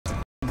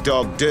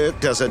Drug dog Dirk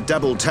does a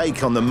double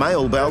take on the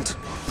mail belt.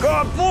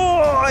 Good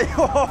boy!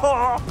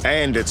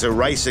 And it's a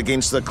race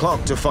against the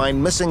clock to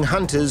find missing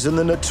hunters in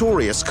the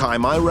notorious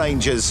Kaimai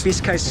Ranges.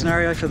 Best case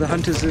scenario for the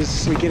hunters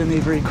is we get in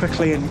there very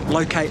quickly and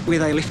locate where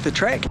they left the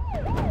track.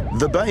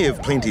 The Bay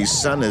of Plenty's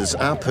sun is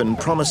up and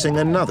promising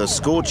another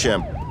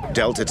scorcher.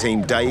 Delta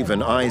team Dave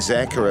and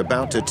Isaac are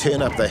about to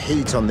turn up the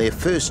heat on their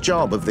first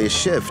job of their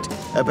shift,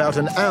 about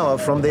an hour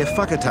from their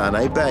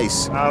Whakatane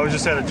base. We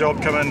just had a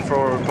job come in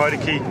for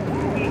Potiki.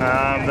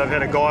 They've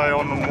had a guy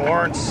on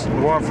warrants.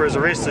 The warrant for his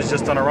arrest is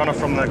just on a runner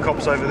from the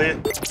cops over there.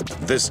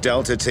 This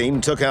Delta team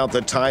took out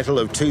the title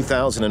of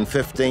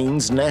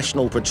 2015's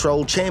National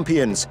Patrol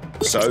Champions,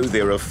 so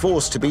they're a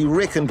force to be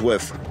reckoned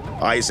with.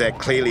 Isaac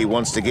clearly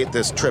wants to get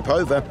this trip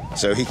over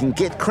so he can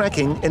get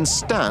cracking and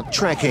start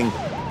tracking.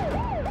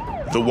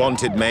 The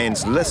wanted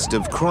man's list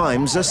of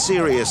crimes are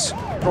serious.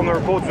 From the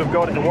reports we've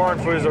got, the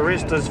warrant for his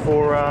arrest is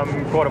for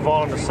quite a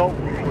violent assault,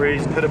 where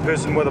he's hit a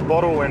person with a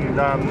bottle and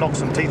knocked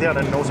some teeth out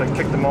and also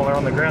kicked them while they're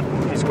on the ground.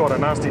 He's quite a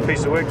nasty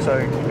piece of work, so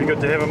it'd be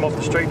good to have him off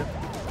the street.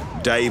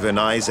 Dave and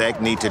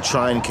Isaac need to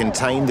try and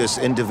contain this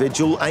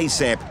individual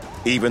ASAP,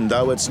 even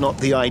though it's not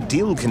the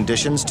ideal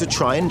conditions to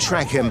try and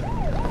track him.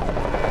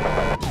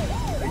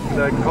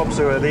 The cops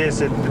who are there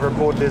said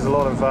report there's a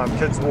lot of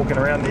kids walking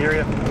around the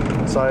area,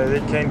 so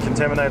that can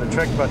contaminate a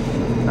track, but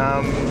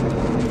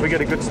if we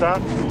get a good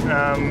start,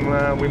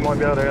 we might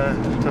be able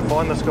to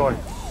find this guy.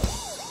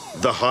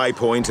 The high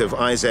point of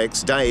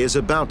Isaac's day is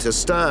about to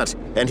start,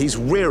 and he's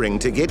rearing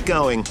to get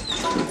going.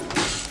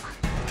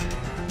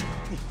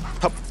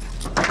 Hop.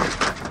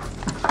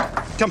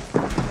 Come.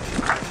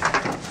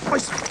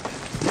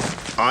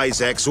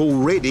 Isaac's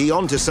already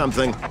onto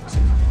something.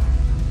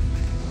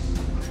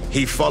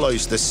 He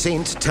follows the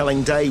scent,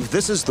 telling Dave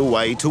this is the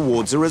way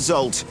towards a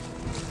result.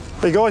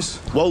 Hey guys.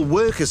 While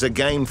work is a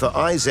game for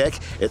Isaac,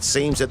 it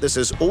seems that this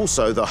is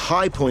also the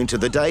high point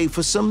of the day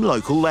for some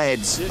local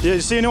lads. Yeah,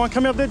 you see anyone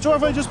coming up that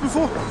driveway just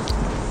before?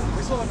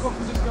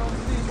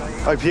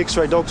 OP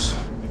X-ray dogs.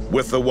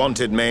 With the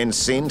wanted man's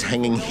scent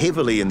hanging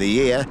heavily in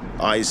the air,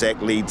 Isaac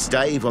leads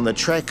Dave on the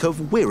track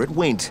of where it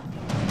went.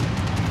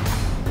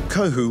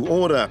 Kohu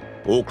Ora,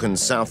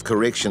 Auckland's South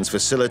Corrections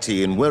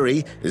facility in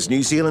Wiri, is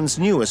New Zealand's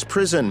newest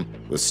prison,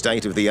 with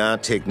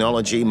state-of-the-art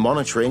technology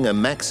monitoring a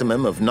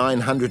maximum of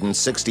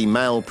 960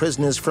 male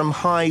prisoners from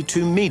high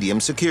to medium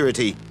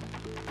security.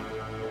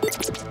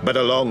 But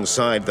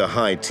alongside the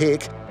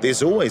high-tech,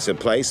 there's always a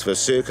place for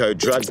Serco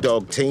drug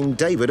dog team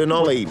David and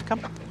Ollie.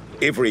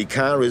 Every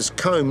car is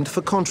combed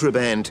for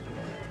contraband.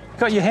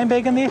 Got your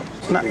handbag in there?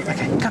 No.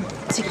 Okay, come.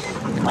 See.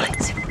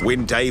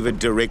 When David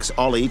directs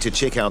Ollie to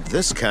check out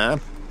this car,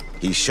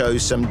 he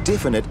shows some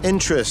definite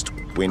interest.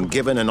 When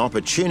given an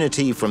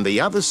opportunity from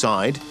the other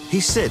side, he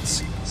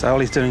sits. So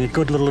Ollie's doing a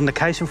good little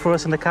indication for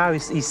us in the car.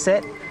 He's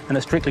sat, and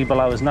it's directly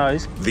below his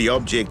nose. The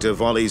object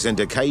of Ollie's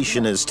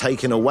indication is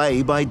taken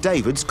away by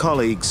David's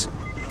colleagues.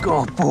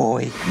 Good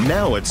boy.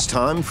 Now it's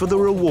time for the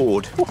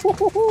reward.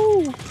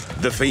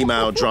 The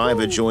female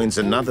driver joins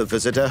another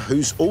visitor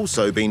who's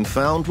also been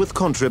found with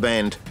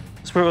contraband.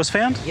 That's where it was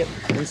found? Yep,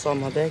 inside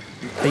my bag.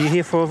 Are you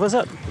here for a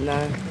visit?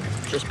 No,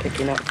 just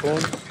picking up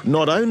forms.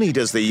 Not only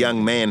does the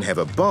young man have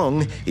a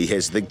bong, he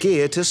has the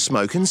gear to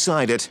smoke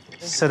inside it.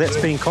 So that's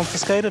been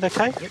confiscated,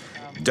 okay? Yep.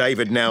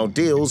 David now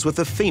deals with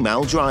the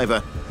female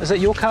driver. Is it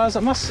your car, is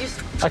it, miss?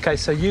 Yes. Okay,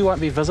 so you won't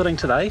be visiting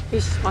today?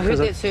 Yes, I heard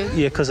that, sir.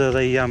 Yeah, because of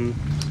the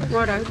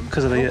Righto.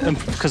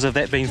 because of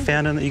that being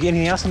found. And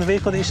anything else in the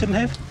vehicle that you shouldn't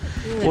have?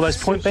 All those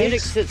point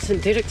bags? It's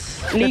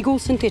synthetics, legal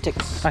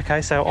synthetics.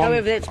 Okay, so on...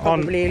 However, that's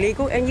probably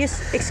illegal, and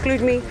yes,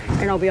 exclude me,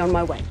 and I'll be on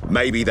my way.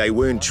 Maybe they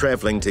weren't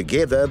travelling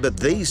together, but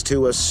these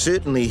two are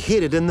certainly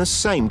headed in the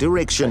same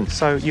direction.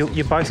 So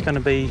you're both going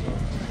to be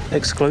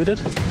excluded?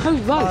 Oh,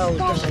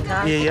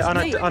 right. Yeah,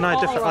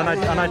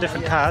 I know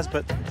different cars,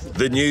 but...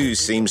 The news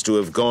seems to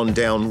have gone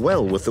down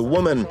well with the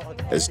woman.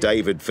 As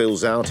David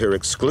fills out her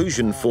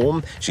exclusion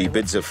form, she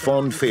bids a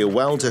fond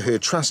farewell to her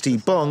trusty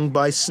bong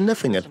by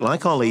sniffing it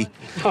like Ollie.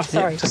 Oh,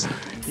 sorry.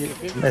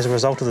 As a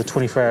result of the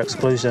 24-hour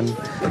exclusion,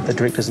 the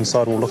directors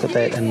inside will look at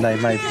that and they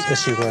may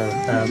issue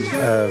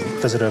a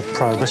visitor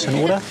prohibition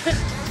order.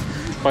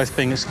 Both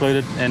being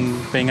excluded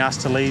and being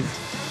asked to leave.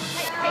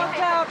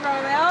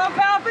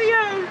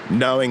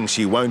 Knowing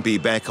she won't be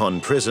back on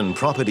prison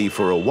property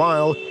for a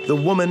while, the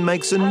woman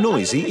makes a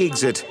noisy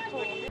exit.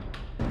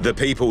 The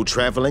people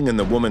travelling in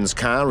the woman's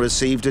car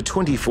received a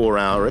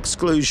 24-hour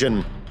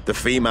exclusion. The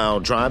female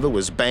driver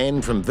was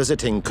banned from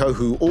visiting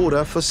Kohu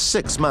Ora for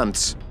 6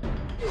 months.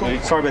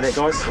 Sorry about that,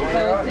 guys.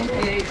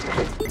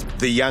 Thank you.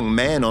 The young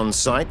man on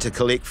site to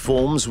collect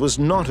forms was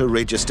not a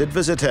registered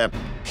visitor.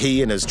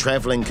 He and his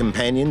travelling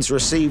companions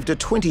received a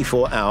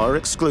 24-hour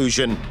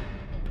exclusion.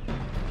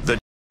 The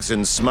drugs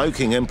and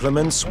smoking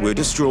implements were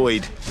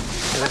destroyed.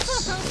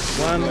 That's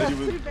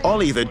one.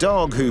 Ollie the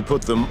dog, who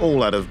put them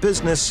all out of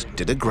business,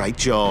 did a great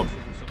job.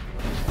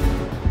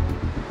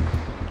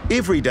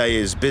 Every day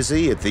is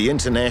busy at the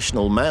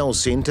International Mail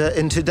Centre,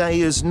 and today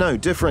is no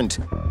different.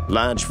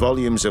 Large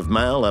volumes of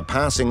mail are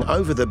passing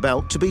over the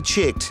belt to be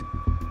checked.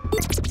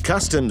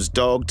 Customs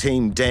dog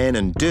team Dan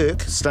and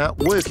Dirk start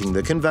working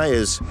the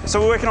conveyors. So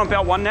we're working on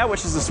belt 1 now,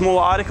 which is the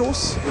smaller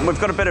articles. We've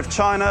got a bit of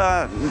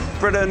China,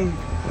 Britain,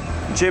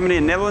 Germany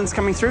and Netherlands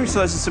coming through, so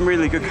those are some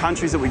really good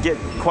countries that we get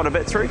quite a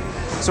bit through.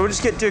 So we'll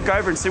just get Dirk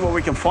over and see what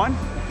we can find.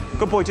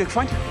 Good boy, Dirk,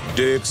 find.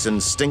 Dirk's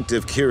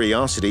instinctive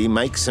curiosity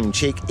makes him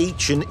check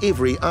each and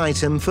every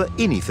item for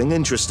anything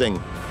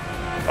interesting.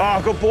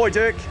 Oh, good boy,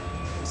 Dirk.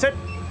 Sit.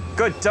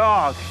 Good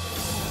dog.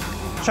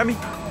 Show me.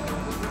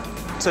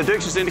 So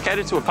Dirk's just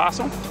indicated to a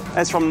parcel.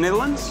 That's from the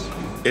Netherlands.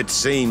 It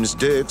seems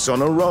Dirk's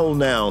on a roll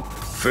now.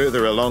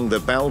 Further along the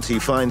belt, he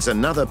finds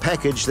another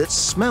package that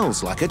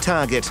smells like a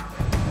target.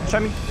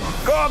 Show me.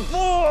 Good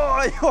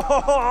boy!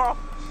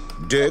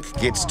 Dirk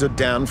gets stood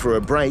down for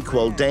a break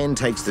while Dan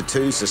takes the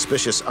 2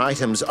 suspicious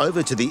items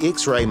over to the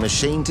X-ray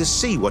machine to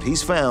see what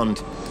he's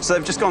found. So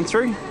they've just gone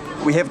through.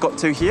 We have got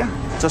 2 here.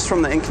 Just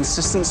from the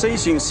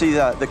inconsistencies, you can see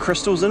the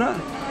crystals in it.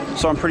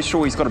 So I'm pretty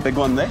sure he's got a big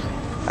one there.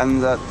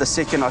 And the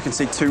second, I can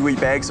see 2 wee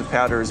bags of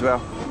powder as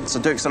well. So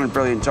Dirk's done a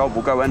brilliant job.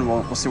 We'll go in,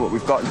 we'll see what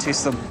we've got and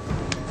test them.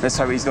 Let's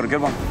hope he's got a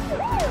good one.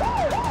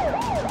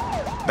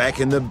 Back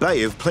in the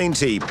Bay of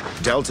Plenty,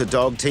 Delta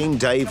Dog Team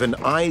Dave and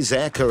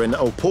Isaac are in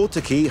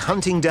Opotiki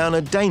hunting down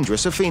a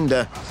dangerous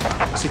offender.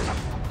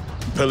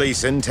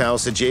 Police intel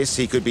suggests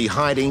he could be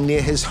hiding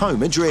near his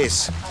home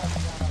address.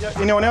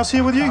 Anyone else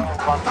here with you?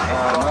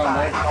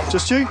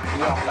 Just you?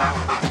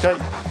 Okay.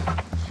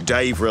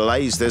 Dave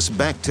relays this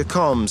back to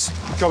comms.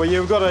 Copy,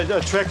 yeah, we've got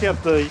a track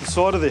out the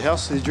side of the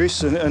house, the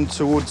address, and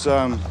towards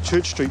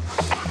Church Street.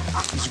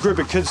 There's a group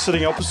of kids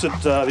sitting opposite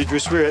the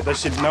address we're at. They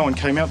said no one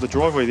came out the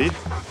driveway there.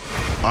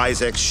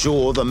 Isaac's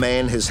sure the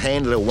man his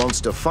handler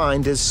wants to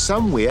find is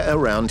somewhere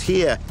around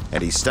here,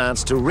 and he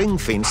starts to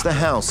ring-fence the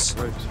house.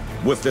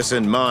 With this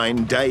in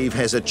mind, Dave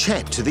has a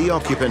chat to the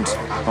occupant.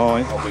 Oh,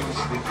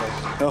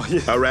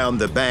 yeah. Around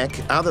the back,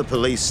 other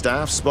police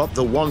staff spot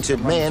the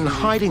wanted man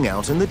hiding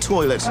out in the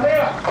toilet.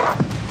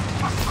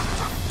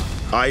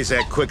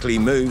 Isaac quickly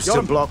moves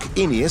to block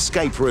any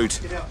escape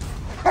route.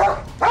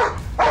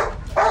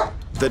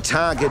 The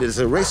target is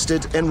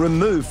arrested and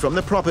removed from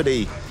the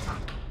property.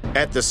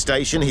 At the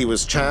station, he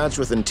was charged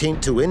with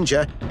intent to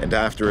injure, and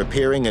after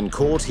appearing in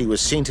court, he was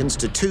sentenced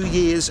to 2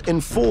 years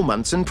and 4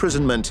 months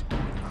imprisonment.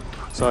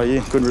 So,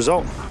 yeah, good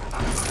result.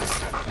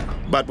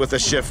 But with the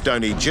shift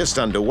only just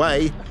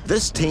underway,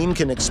 this team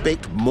can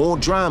expect more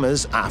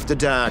dramas after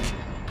dark.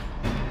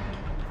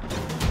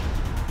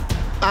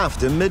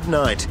 After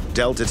midnight,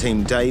 Delta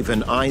Team Dave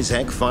and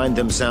Isaac find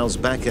themselves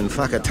back in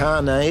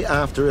Whakatane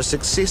after a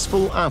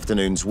successful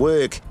afternoon's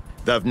work.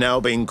 They've now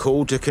been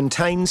called to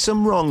contain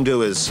some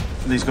wrongdoers.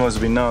 These guys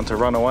have been known to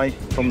run away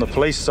from the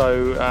police,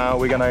 so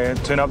we're going to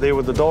turn up there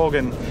with the dog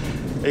and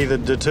either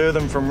deter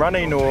them from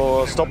running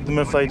or stop them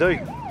if they do.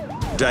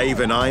 Dave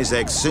and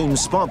Isaac soon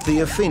spot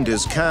the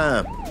offender's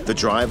car. The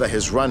driver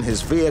has run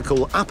his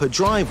vehicle up a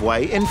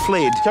driveway and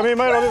fled. Come here,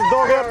 mate, I'll let the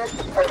dog out.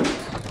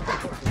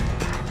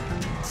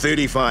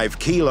 35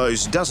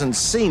 kilos doesn't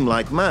seem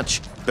like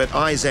much, but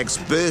Isaac's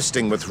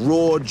bursting with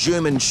raw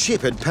German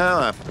Shepherd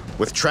power.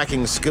 With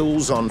tracking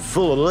skills on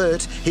full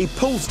alert, he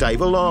pulls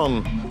Dave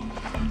along.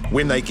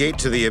 When they get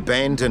to the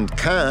abandoned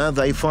car,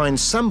 they find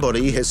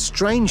somebody has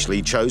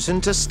strangely chosen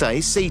to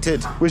stay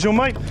seated. Where's your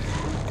mate?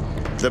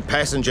 The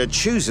passenger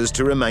chooses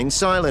to remain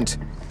silent.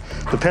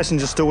 The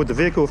passenger's still with the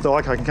vehicle. If they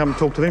like, I can come and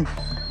talk to them.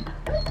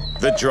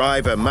 The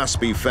driver must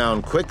be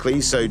found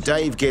quickly, so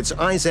Dave gets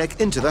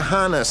Isaac into the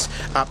harness,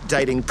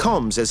 updating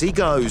comms as he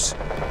goes.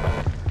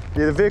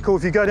 Yeah, the vehicle,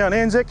 if you go down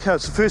Anzac,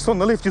 it's the first on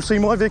the left, you'll see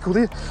my vehicle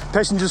there.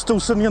 Passenger's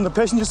still sitting in the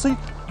passenger seat.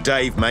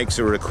 Dave makes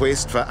a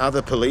request for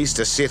other police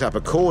to set up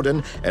a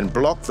cordon and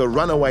block the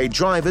runaway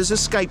driver's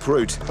escape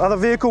route. Other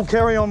vehicle,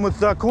 carry on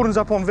with cordons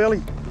up on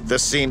Valley. The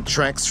scent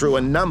tracks through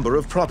a number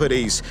of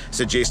properties,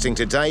 suggesting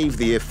to Dave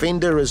the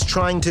offender is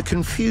trying to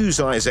confuse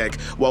Isaac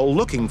while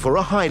looking for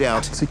a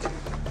hideout.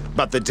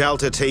 But the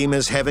Delta team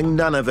is having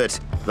none of it.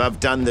 They've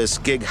done this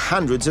gig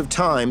hundreds of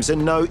times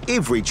and know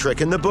every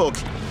trick in the book.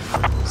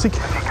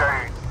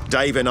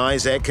 Dave and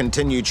Isaac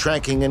continue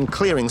tracking and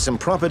clearing some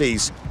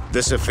properties.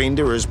 This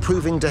offender is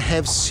proving to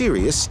have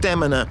serious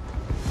stamina.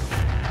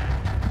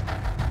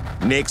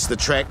 Next, the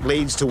track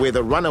leads to where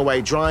the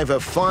runaway driver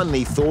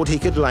finally thought he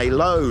could lay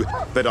low.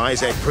 But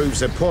Isaac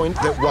proves a point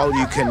that while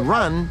you can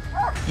run,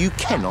 you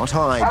cannot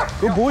hide.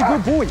 Good boy,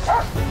 good boy.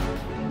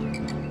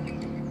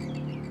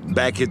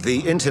 Back at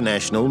the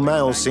International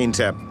Mail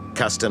Centre,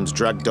 Customs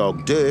drug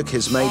dog Dirk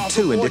has made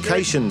 2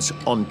 indications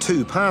on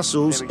 2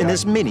 parcels in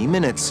as many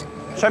minutes.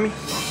 Show me.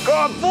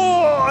 Good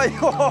boy!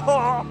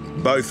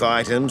 Both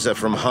items are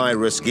from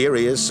high-risk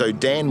areas, so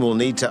Dan will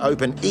need to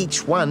open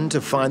each one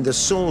to find the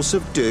source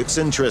of Dirk's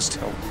interest.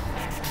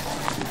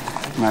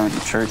 Moment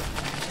of truth.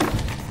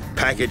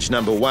 Package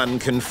number 1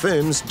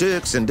 confirms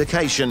Dirk's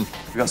indication.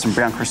 We've got some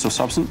brown crystal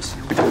substance.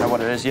 We don't know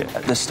what it is yet.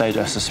 At this stage,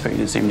 I suspect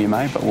it's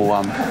MDMA, but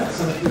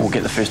we'll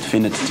get the first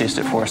offender to test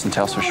it for us and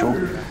tell us for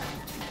sure.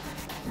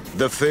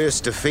 The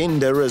first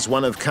offender is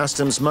one of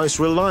Customs' most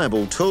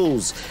reliable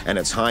tools, and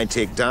its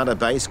high-tech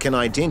database can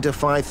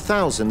identify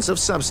thousands of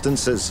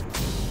substances.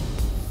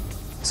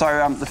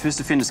 So the first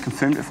offender's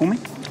confirmed it for me.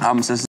 So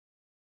this is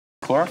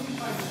chloro.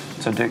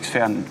 So Dirk's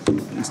found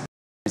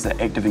is the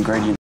active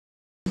ingredient.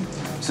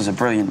 This is a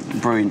brilliant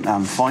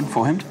find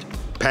for him.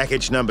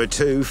 Package number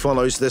 2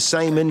 follows the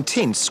same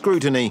intense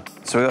scrutiny.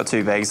 So we've got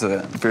 2 bags that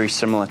are very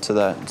similar to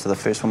the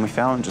first one we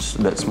found, just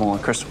a bit smaller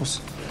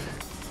crystals.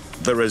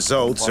 The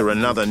results are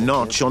another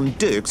notch on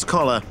Dirk's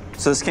collar.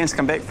 So the scans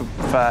come back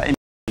for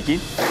again.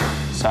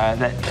 So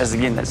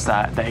that's the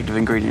active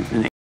ingredient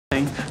in the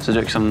thing. So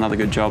Dirk's done another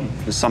good job.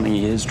 There's something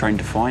he is trained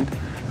to find.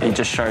 It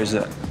just shows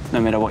that no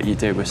matter what you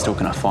do, we're still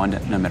going to find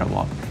it, no matter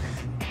what.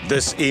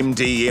 This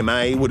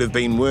MDMA would have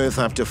been worth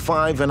up to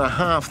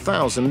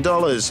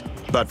 $5,500,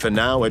 but for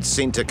now it's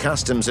sent to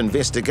customs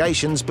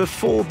investigations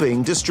before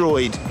being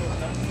destroyed.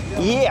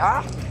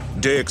 Yeah.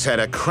 Dirk's had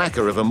a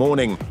cracker of a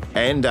morning,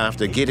 and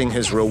after getting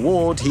his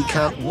reward, he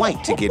can't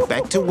wait to get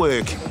back to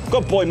work.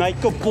 Good boy, mate,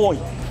 good boy.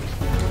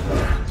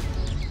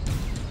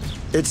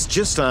 It's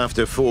just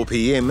after 4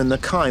 p.m. in the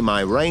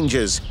Kaimai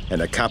Ranges, and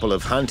a couple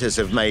of hunters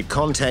have made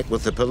contact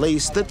with the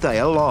police that they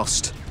are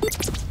lost.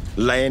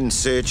 Land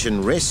Search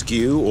and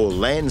Rescue, or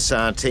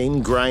LANSAR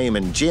team Graham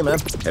and Gemma,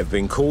 have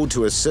been called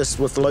to assist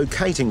with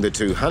locating the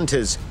 2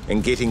 hunters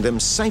and getting them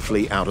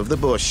safely out of the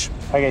bush.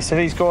 Okay, so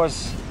these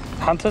guys,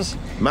 hunters?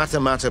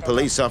 Matamata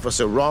Police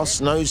Officer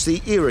Ross knows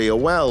the area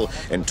well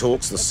and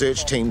talks the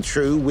search team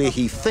through where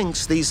he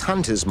thinks these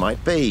hunters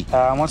might be.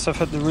 Once they've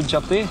hit the ridge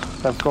up there,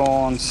 they've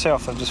gone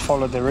south. They've just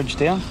followed the ridge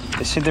down.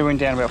 They said they went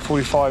down about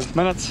 45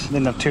 minutes,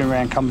 then they've turned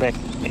around, come back,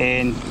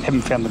 and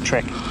haven't found the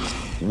track.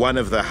 One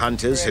of the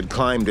hunters had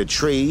climbed a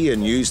tree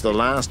and used the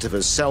last of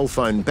his cell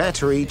phone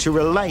battery to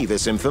relay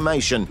this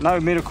information. No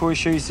medical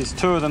issues, there's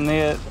 2 of them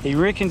there. He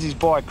reckons he's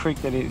by a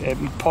creek that it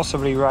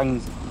possibly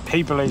runs,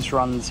 he believes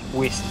runs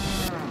west.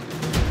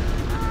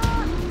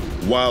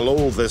 While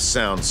all this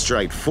sounds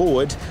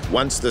straightforward,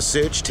 once the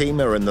search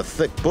team are in the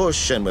thick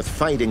bush and with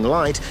fading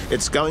light,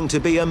 it's going to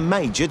be a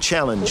major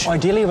challenge.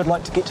 Ideally, we'd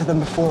like to get to them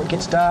before it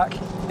gets dark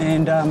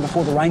and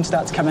before the rain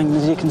starts coming.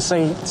 As you can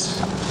see, it's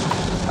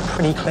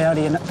pretty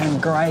cloudy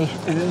and grey,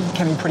 and it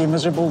can be pretty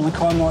miserable in the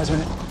Kaimais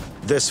when it...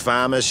 This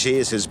farmer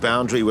shares his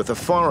boundary with a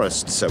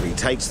forest, so he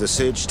takes the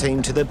search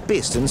team to the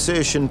best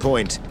insertion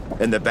point.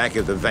 In the back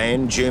of the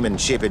van, German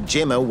Shepherd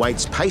Gemma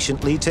waits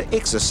patiently to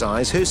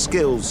exercise her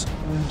skills.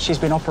 She's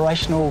been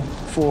operational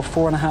for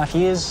 4.5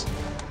 years.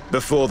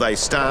 Before they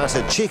start,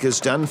 a check is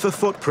done for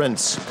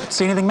footprints.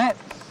 See anything, Matt?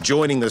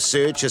 Joining the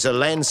search is a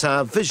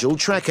LANSAR visual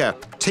tracker,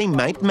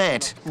 teammate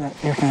Matt. You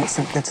reckon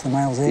that's the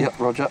males there? Yep,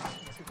 roger.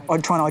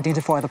 I'd try and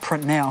identify the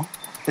print now.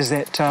 Is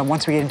that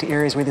once we get into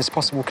areas where there's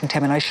possible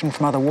contamination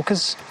from other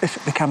walkers, if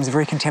it becomes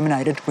very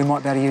contaminated, we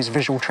might be able to use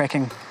visual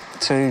tracking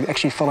to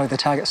actually follow the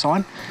target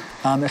sign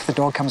if the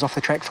dog comes off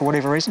the track for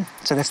whatever reason.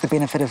 So that's the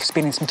benefit of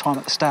spending some time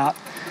at the start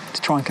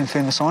to try and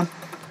confirm the sign.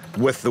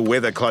 With the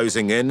weather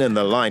closing in and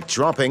the light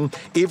dropping,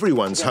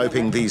 everyone's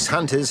hoping these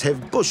hunters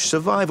have bush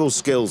survival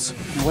skills.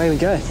 Away we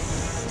go.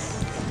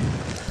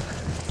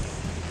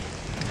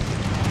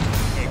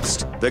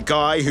 The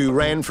guy who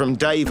ran from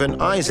Dave and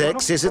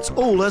Isaac says it's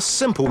all a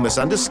simple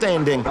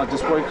misunderstanding. I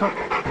just woke up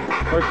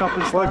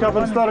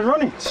and started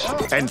running.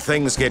 And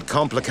things get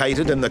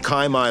complicated in the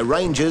Kaimai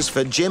Ranges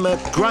for Gemma,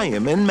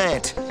 Graham and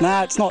Matt.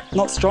 Nah, it's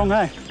not strong,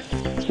 eh?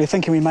 We're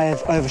thinking we may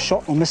have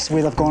overshot or missed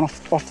where they've gone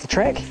off the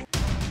track.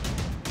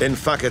 In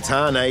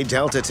Whakatane,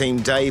 Delta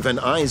Team Dave and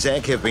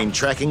Isaac have been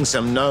tracking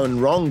some known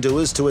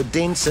wrongdoers to a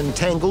dense and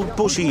tangled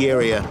bushy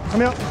area.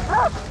 Come out.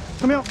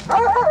 Come out.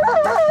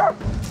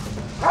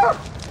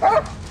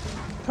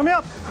 Come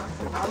out.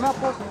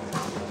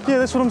 Yeah,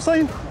 that's what I'm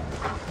saying.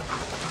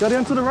 Go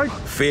down to the right.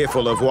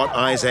 Fearful of what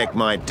Isaac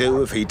might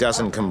do if he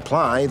doesn't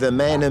comply, the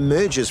man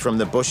emerges from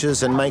the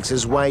bushes and makes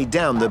his way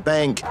down the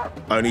bank,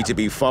 only to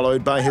be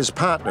followed by his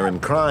partner in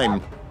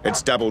crime.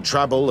 It's double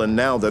trouble, and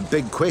now the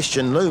big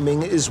question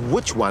looming is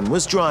which one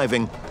was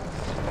driving.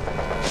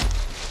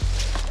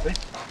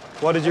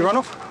 Why did you run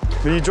off?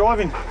 Were you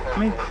driving?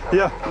 Me?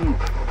 Yeah.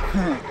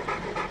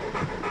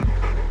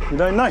 You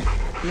don't know?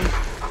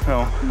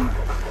 Oh.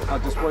 I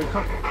just woke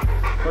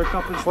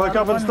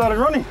up and started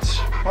running.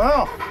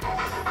 Wow.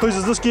 Whose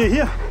is this gear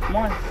here?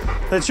 Mine.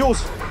 That's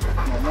yours? No,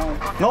 mine.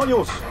 Not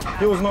yours.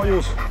 Yours, not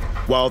yours.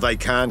 While they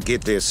can't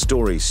get their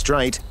story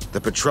straight, the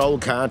patrol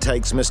car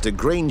takes Mr.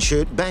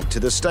 Greenshirt back to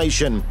the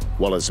station,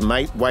 while his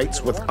mate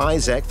waits with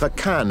Isaac for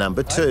car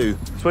number 2.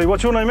 Sweet,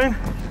 what's your name, man?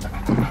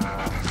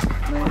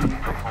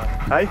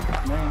 Hey?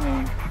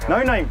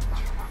 No name.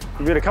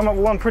 You better come up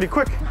with one pretty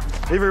quick.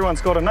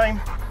 Everyone's got a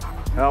name.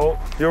 Oh,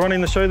 you're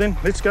running the show then?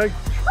 Let's go.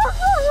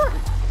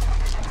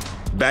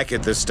 Back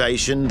at the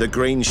station, the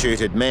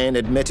green-shirted man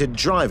admitted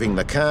driving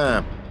the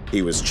car.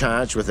 He was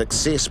charged with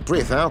excess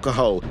breath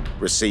alcohol,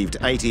 received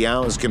 80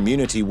 hours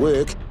community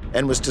work,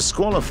 and was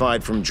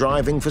disqualified from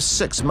driving for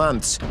 6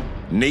 months.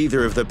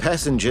 Neither of the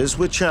passengers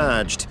were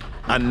charged.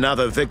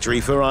 Another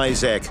victory for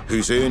Isaac,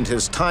 who's earned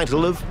his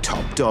title of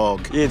top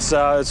dog. Yeah,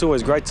 it's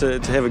always great to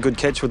have a good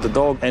catch with the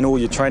dog, and all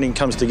your training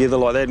comes together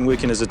like that and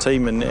working as a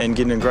team and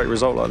getting a great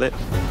result like that.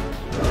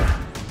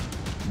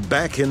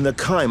 Back in the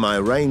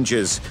Kiwis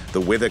Ranges, the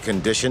weather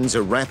conditions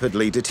are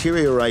rapidly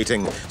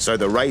deteriorating, so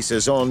the race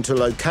is on to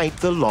locate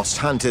the lost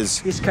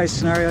hunters. Best case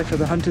scenario for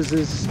the hunters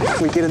is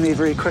we get in there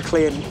very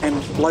quickly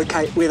and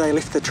locate where they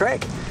left the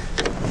track.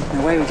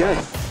 And away we go.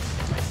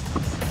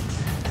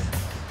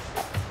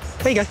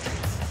 There you go.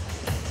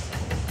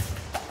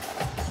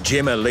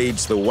 Gemma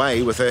leads the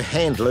way with her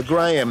handler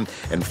Graham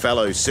and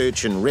fellow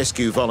search and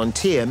rescue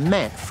volunteer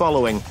Matt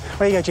following.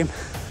 Where you go, Jim?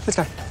 Let's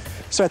go.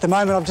 So at the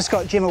moment I've just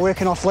got Gemma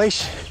working off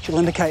leash. She'll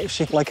indicate if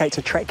she locates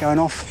a track going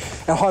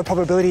off. Our high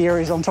probability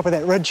area is on top of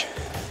that ridge.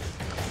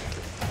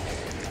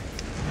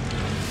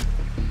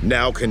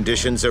 Now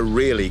conditions are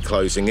really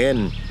closing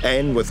in,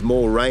 and with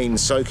more rain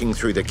soaking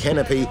through the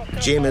canopy,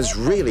 Gemma's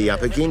really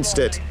up against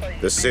it.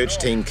 The search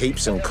team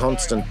keeps in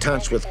constant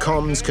touch with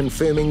comms,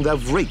 confirming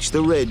they've reached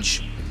the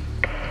ridge.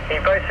 He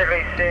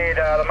basically said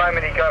the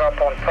moment he got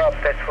up on top,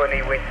 that's when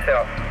he went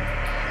south.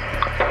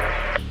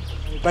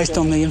 Based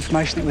on the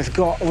information that we've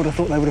got, I would have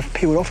thought they would have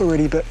peeled off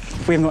already, but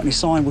if we haven't got any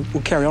sign,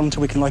 we'll carry on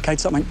until we can locate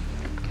something.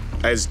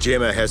 As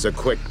Gemma has a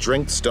quick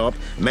drink stop,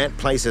 Matt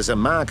places a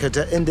marker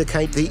to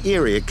indicate the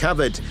area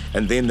covered,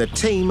 and then the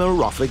team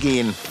are off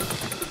again.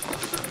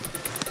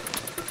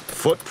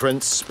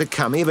 Footprints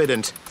become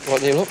evident.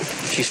 Right there, look.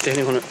 She's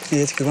standing on it.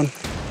 Yeah, it's a good one.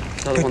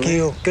 Another one good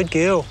girl, good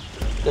girl.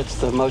 That's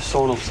the most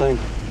sign I've seen.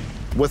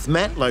 With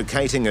Matt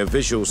locating a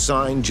visual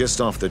sign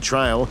just off the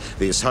trail,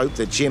 there's hope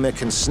that Gemma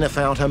can sniff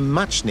out a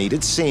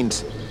much-needed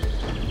scent.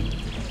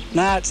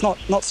 Nah, it's not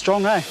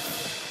strong, eh?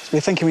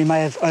 We're thinking we may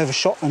have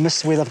overshot and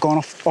missed where they've gone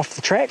off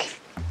the track.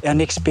 Our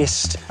next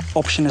best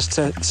option is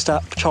to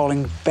start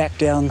patrolling back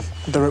down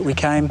the route we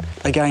came,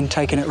 again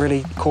taking it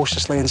really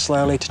cautiously and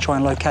slowly to try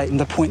and locate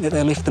the point that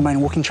they left the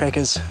main walking track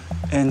is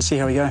and see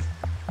how we go.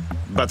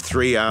 But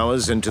 3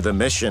 hours into the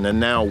mission and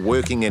now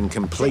working in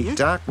complete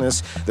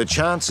darkness, the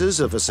chances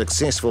of a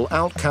successful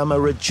outcome are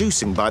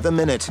reducing by the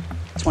minute.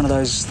 It's one of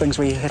those things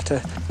where you have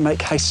to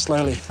make haste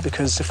slowly,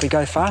 because if we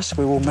go fast,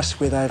 we will miss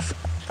where they've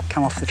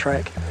come off the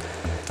track.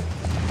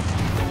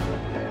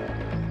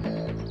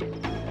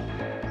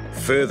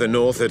 Further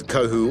north at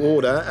Kohu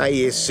Order,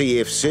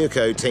 ASCF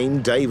Serco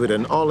team David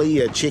and Ollie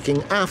are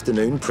checking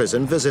afternoon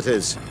prison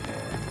visitors.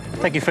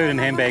 Take your food and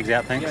handbags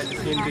out, thanks.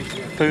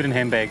 Food and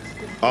handbags.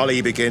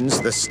 Ollie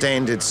begins the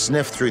standard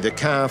sniff through the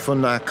car for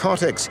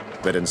narcotics,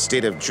 but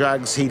instead of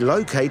drugs, he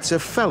locates a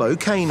fellow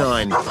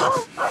canine.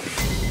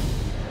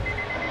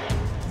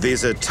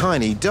 There's a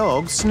tiny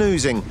dog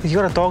snoozing. You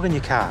got a dog in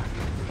your car?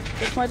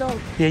 That's my dog.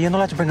 Yeah, you're not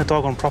allowed to bring a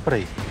dog on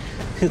property.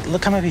 Here,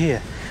 look, come over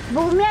here.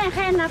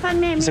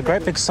 There's a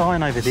great big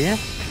sign over there.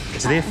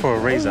 It's there for a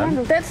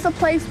reason. That's the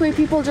place where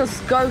people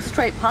just go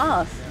straight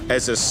past.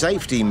 As a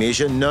safety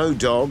measure, no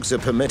dogs are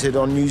permitted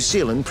on New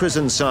Zealand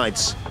prison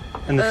sites.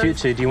 In the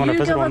future, do you want to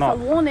visit or not? You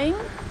give us a warning,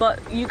 but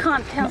you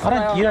can't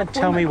cancel You don't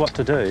tell me what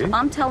to do.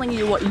 I'm telling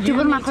you what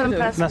you need to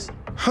do.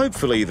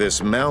 Hopefully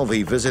this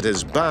mouthy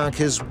visitor's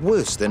bark is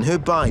worse than her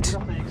bite.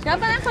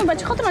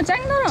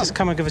 Just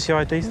come and give us your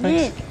ID,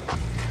 thanks.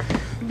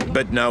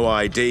 But no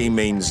ID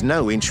means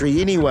no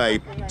entry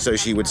anyway, so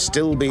she would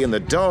still be in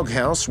the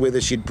doghouse whether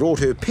she'd brought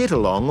her pet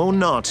along or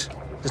not.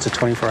 It's a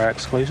 24-hour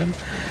exclusion.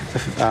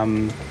 If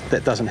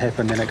that doesn't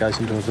happen, then it goes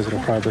into a visitor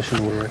prohibition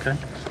order, OK?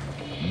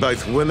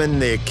 Both women,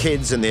 their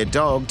kids and their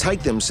dog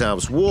take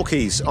themselves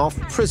walkies off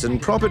prison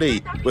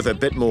property, with a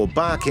bit more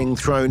barking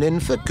thrown in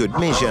for good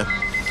measure.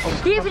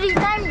 Every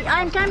time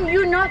I come,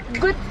 you're not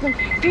good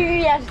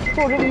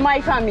for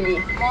my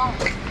family.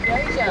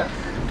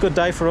 Good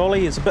day for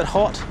Ollie. It's a bit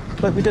hot,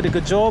 but we did a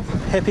good job.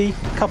 Happy,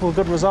 a couple of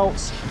good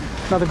results.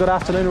 Another good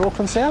afternoon at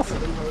Auckland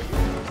South.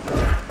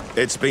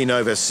 It's been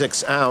over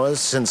 6 hours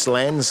since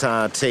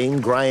Lansar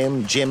team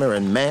Graham, Gemma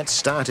and Matt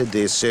started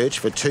their search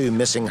for 2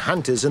 missing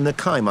hunters in the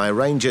Kiwis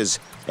Ranges,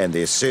 and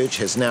their search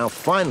has now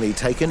finally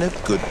taken a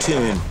good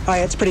turn. Oh,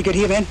 yeah, it's pretty good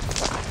here, man.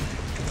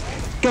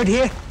 Good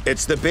here.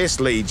 It's the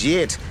best lead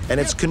yet, and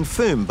it's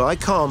confirmed by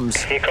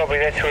comms. He probably,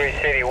 that's where he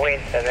said he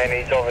went, and then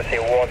he's obviously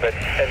wandered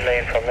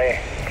inland from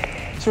there.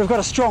 So we've got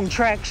a strong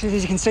track.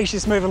 As you can see,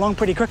 she's moving along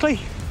pretty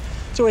quickly.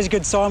 It's always a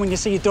good sign when you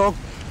see your dog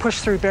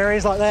push through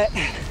barriers like that.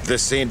 The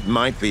scent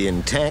might be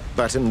intact,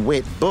 but in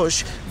wet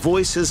bush,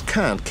 voices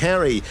can't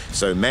carry.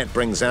 So Matt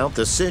brings out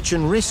the search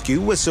and rescue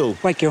whistle.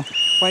 Wait, girl.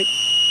 Wait.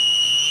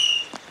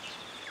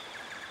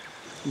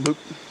 Boop.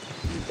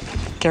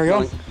 Carry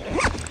on.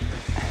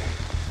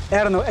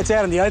 It's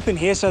out in the open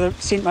here, so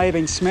the scent may have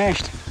been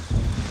smashed.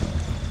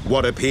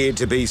 What appeared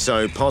to be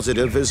so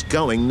positive is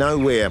going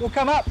nowhere. We'll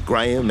come up.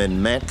 Graham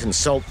and Matt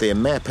consult their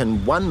map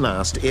in one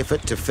last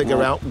effort to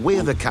figure out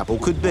where the couple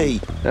could be.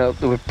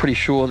 We're pretty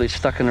sure they're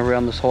stuck in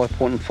around this high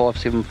point in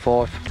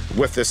 575.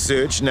 With the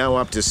search now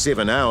up to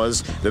 7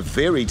 hours, the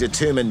very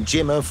determined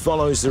Gemma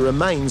follows the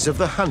remains of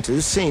the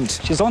hunter's scent.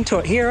 She's onto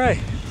it here, eh?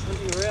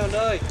 Around,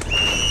 eh?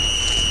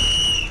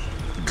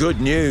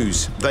 Good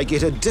news, they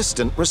get a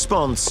distant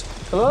response.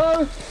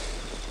 Hello?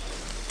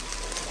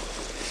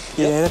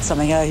 Yeah, that's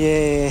something,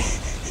 yeah.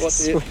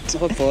 What's it?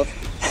 High five.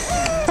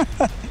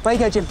 Where you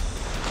go, Jim?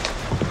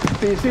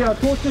 Do you see our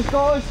torches,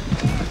 guys?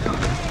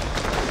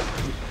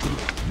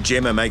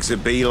 Gemma makes a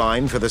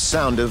beeline for the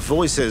sound of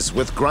voices,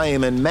 with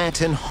Graham and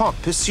Matt in hot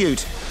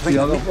pursuit.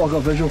 Yeah, I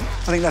got visual. I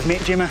think they've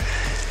met Gemma.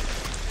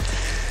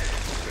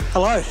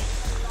 Hello.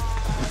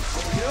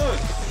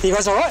 You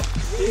guys all right?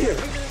 Yeah.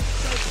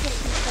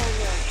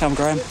 I'm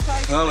Graham.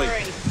 Harley.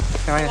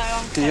 How are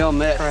you? Yeah, I'm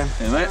Matt. Graham.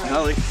 Hey, mate.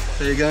 Harley.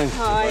 How you going?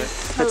 Hi.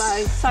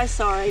 Hello. So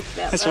sorry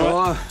about That's that.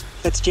 all right.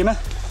 That's Gemma.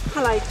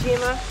 Hello,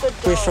 Gemma. Good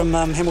dog. We're from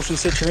Hamilton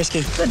Search and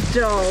Rescue. Good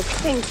dog.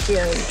 Thank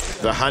you.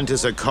 The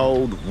hunters are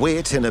cold,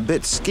 wet and a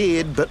bit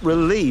scared, but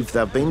relieved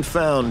they've been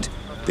found.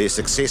 Their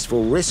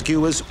successful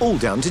rescue is all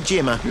down to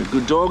Gemma. You're a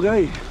good dog,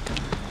 eh?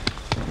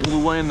 All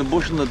the way in the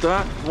bush in the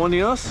dark,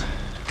 finding us.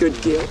 Good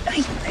girl.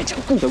 Hey, that's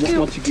a good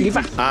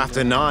girl.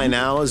 After 9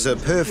 hours, a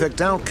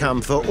perfect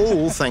outcome for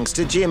all thanks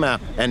to Gemma.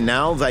 And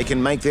now they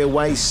can make their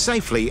way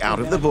safely out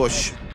of the bush.